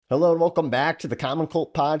Hello and welcome back to the Common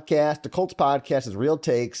Colt Podcast. The Colts Podcast is real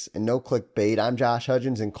takes and no clickbait. I'm Josh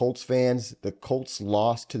Hudgens, and Colts fans, the Colts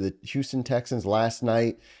lost to the Houston Texans last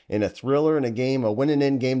night in a thriller in a game, a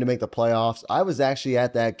win-and-in game to make the playoffs. I was actually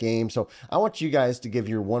at that game, so I want you guys to give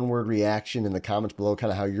your one-word reaction in the comments below,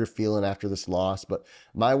 kind of how you're feeling after this loss. But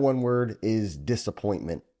my one word is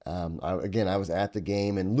disappointment. I was at the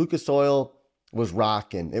game, and Lucas Oil was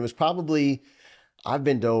rocking. It was probably... I've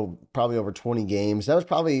been to probably over 20 games. That was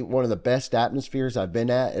probably one of the best atmospheres I've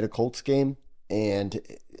been at a Colts game. And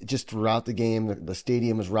just throughout the game, the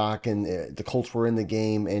stadium was rocking. The Colts were in the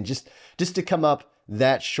game. And just to come up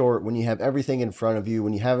that short when you have everything in front of you,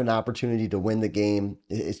 when you have an opportunity to win the game,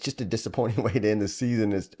 it's just a disappointing way to end the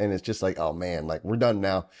season. And it's just like, oh man, like we're done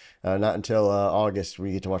now. Not until August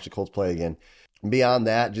we get to watch the Colts play again. Beyond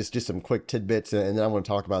that, just some quick tidbits, and then I want to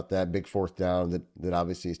talk about that big fourth down that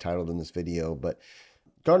obviously is titled in this video. But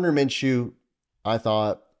Gardner Minshew, I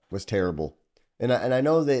thought, was terrible. And I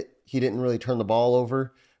know that he didn't really turn the ball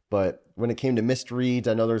over, but when it came to missed reads,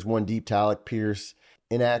 I know there's one deep to Alec Pierce,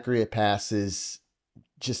 inaccurate passes,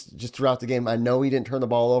 just throughout the game. I know he didn't turn the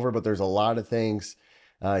ball over, but there's a lot of things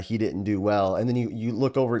he didn't do well. And then you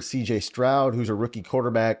look over at C.J. Stroud, who's a rookie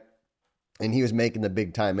quarterback, and he was making the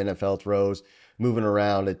big-time NFL throws, moving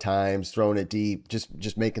around at times, throwing it deep,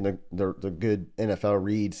 just making the good NFL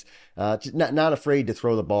reads, not afraid to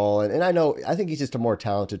throw the ball. And I think he's just a more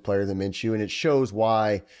talented player than Minshew, and it shows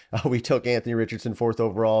why we took Anthony Richardson fourth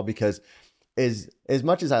overall, because as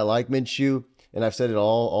much as I like Minshew, and I've said it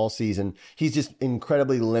all season, he's just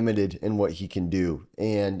incredibly limited in what he can do.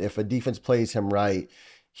 And if a defense plays him right,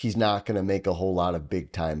 he's not going to make a whole lot of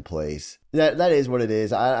big-time plays. That is what it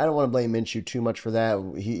is. I don't want to blame Minshew too much for that.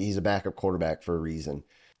 He's a backup quarterback for a reason.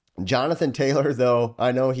 Jonathan Taylor, though,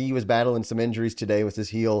 I know he was battling some injuries today with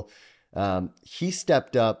his heel. He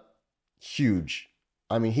stepped up huge.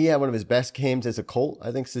 I mean, he had one of his best games as a Colt,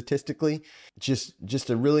 I think, statistically. Just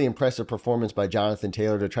a really impressive performance by Jonathan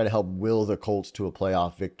Taylor to try to help will the Colts to a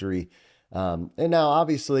playoff victory. And now,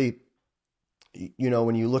 obviously, you know,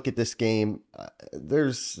 when you look at this game,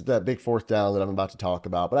 there's that big fourth down that I'm about to talk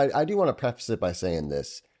about. But I do want to preface it by saying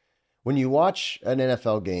this. When you watch an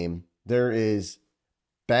NFL game, there is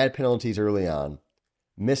bad penalties early on,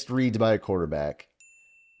 missed reads by a quarterback,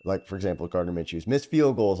 like, for example, Gardner Minshew's, missed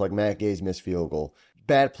field goals, like Matt Gay's missed field goal,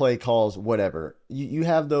 bad play calls, whatever. You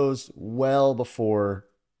have those well before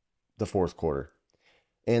the fourth quarter.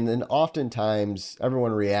 And then oftentimes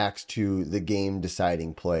everyone reacts to the game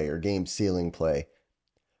deciding play or game sealing play.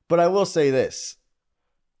 But I will say this.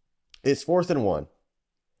 It's 4th and 1.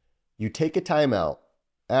 You take a timeout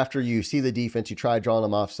after you see the defense, you try drawing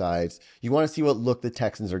them off sides. You want to see what look the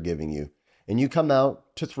Texans are giving you. And you come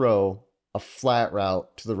out to throw a flat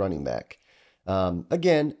route to the running back.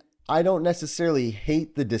 Again, I don't necessarily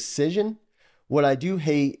hate the decision. What I do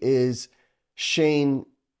hate is Shane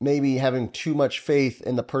maybe having too much faith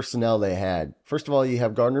in the personnel they had. First of all, you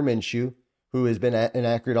have Gardner Minshew, who has been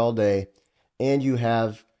inaccurate all day, and you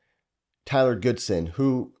have Tyler Goodson,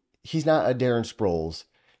 who he's not a Darren Sproles.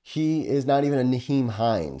 He is not even a Naheem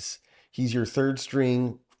Hines. He's your third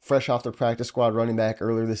string, fresh off the practice squad running back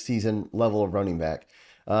earlier this season level of running back.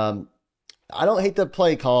 I don't hate the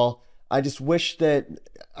play call. I wish they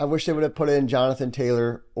would have put in Jonathan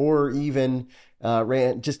Taylor, or even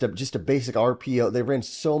ran just a basic RPO. They ran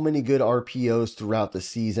so many good RPOs throughout the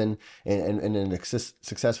season and in a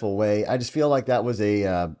successful way. I just feel like that was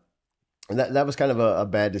that was kind of a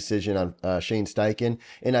bad decision on Shane Steichen.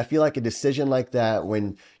 And I feel like a decision like that,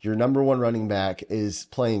 when your number one running back is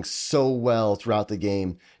playing so well throughout the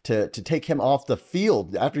game, to take him off the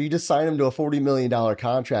field after you just signed him to a $40 million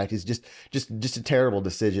contract is just a terrible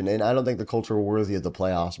decision. And I don't think the Colts are worthy of the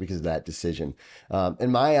playoffs because of that decision.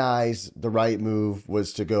 In my eyes, the right move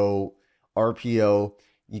was to go RPO.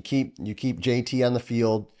 You keep JT on the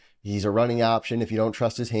field. He's a running option if you don't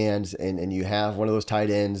trust his hands, and you have one of those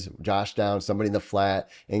tight ends, Josh Downs, somebody in the flat,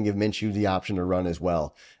 and give Minshew the option to run as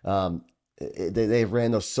well. They've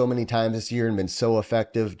ran those so many times this year and been so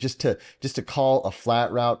effective. Just to call a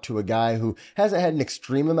flat route to a guy who hasn't had an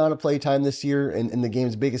extreme amount of play time this year in the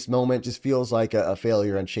game's biggest moment just feels like a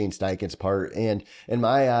failure on Shane Steichen's part. And in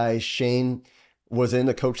my eyes, Shane was in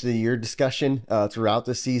the Coach of the Year discussion throughout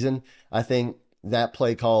the season. I think that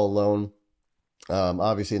play call alone,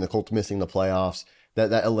 obviously, in the Colts missing the playoffs,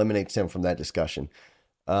 that eliminates him from that discussion.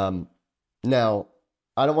 Now,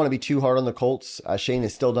 I don't want to be too hard on the Colts. Shane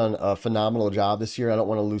has still done a phenomenal job this year. I don't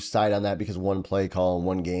want to lose sight on that because of one play call in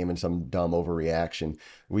one game and some dumb overreaction.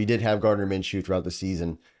 We did have Gardner Minshew throughout the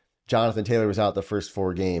season. Jonathan Taylor was out the first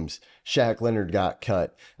 4 games. Shaq Leonard got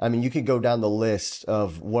cut. I mean, you could go down the list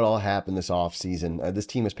of what all happened this offseason. This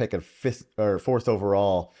team was picked 5th or 4th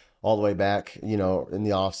overall all the way back, in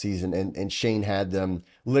the offseason. And Shane had them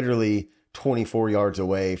literally 24 yards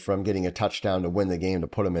away from getting a touchdown to win the game to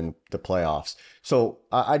put them in the playoffs. So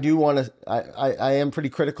I do want to, I am pretty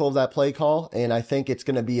critical of that play call. And I think it's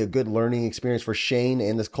going to be a good learning experience for Shane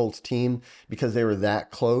and this Colts team because they were that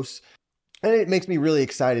close. And it makes me really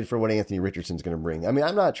excited for what Anthony Richardson's going to bring. I mean,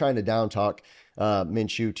 I'm not trying to down talk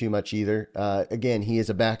Minshew too much either. Again, he is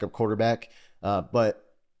a backup quarterback. But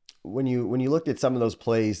when you looked at some of those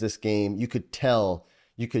plays this game, you could tell,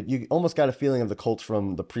 you almost got a feeling of the Colts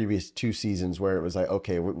from the previous 2 seasons where it was like,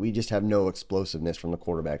 okay, we just have no explosiveness from the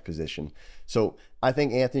quarterback position. So I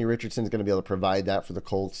think Anthony Richardson is going to be able to provide that for the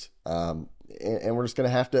Colts. And we're just going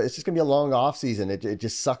to have to, it's just going to be a long offseason. It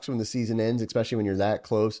just sucks when the season ends, especially when you're that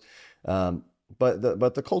close. But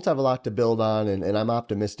the Colts have a lot to build on, and I'm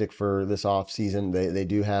optimistic for this offseason. They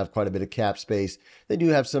do have quite a bit of cap space. They do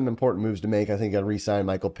have some important moves to make. I think I'll re-sign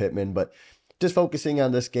Michael Pittman, but just focusing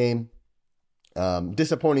on this game,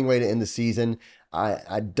 disappointing way to end the season.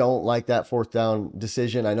 I don't like that 4th down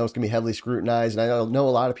decision. I know it's going to be heavily scrutinized, and I know a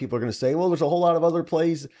lot of people are going to say, well, there's a whole lot of other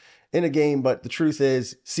plays in a game, but the truth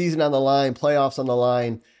is, season on the line, playoffs on the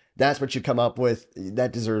line, that's what you come up with.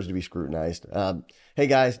 That deserves to be scrutinized. Hey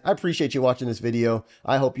guys, I appreciate you watching this video.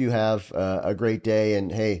 I hope you have a great day,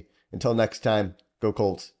 and hey, until next time, go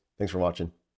Colts. Thanks for watching.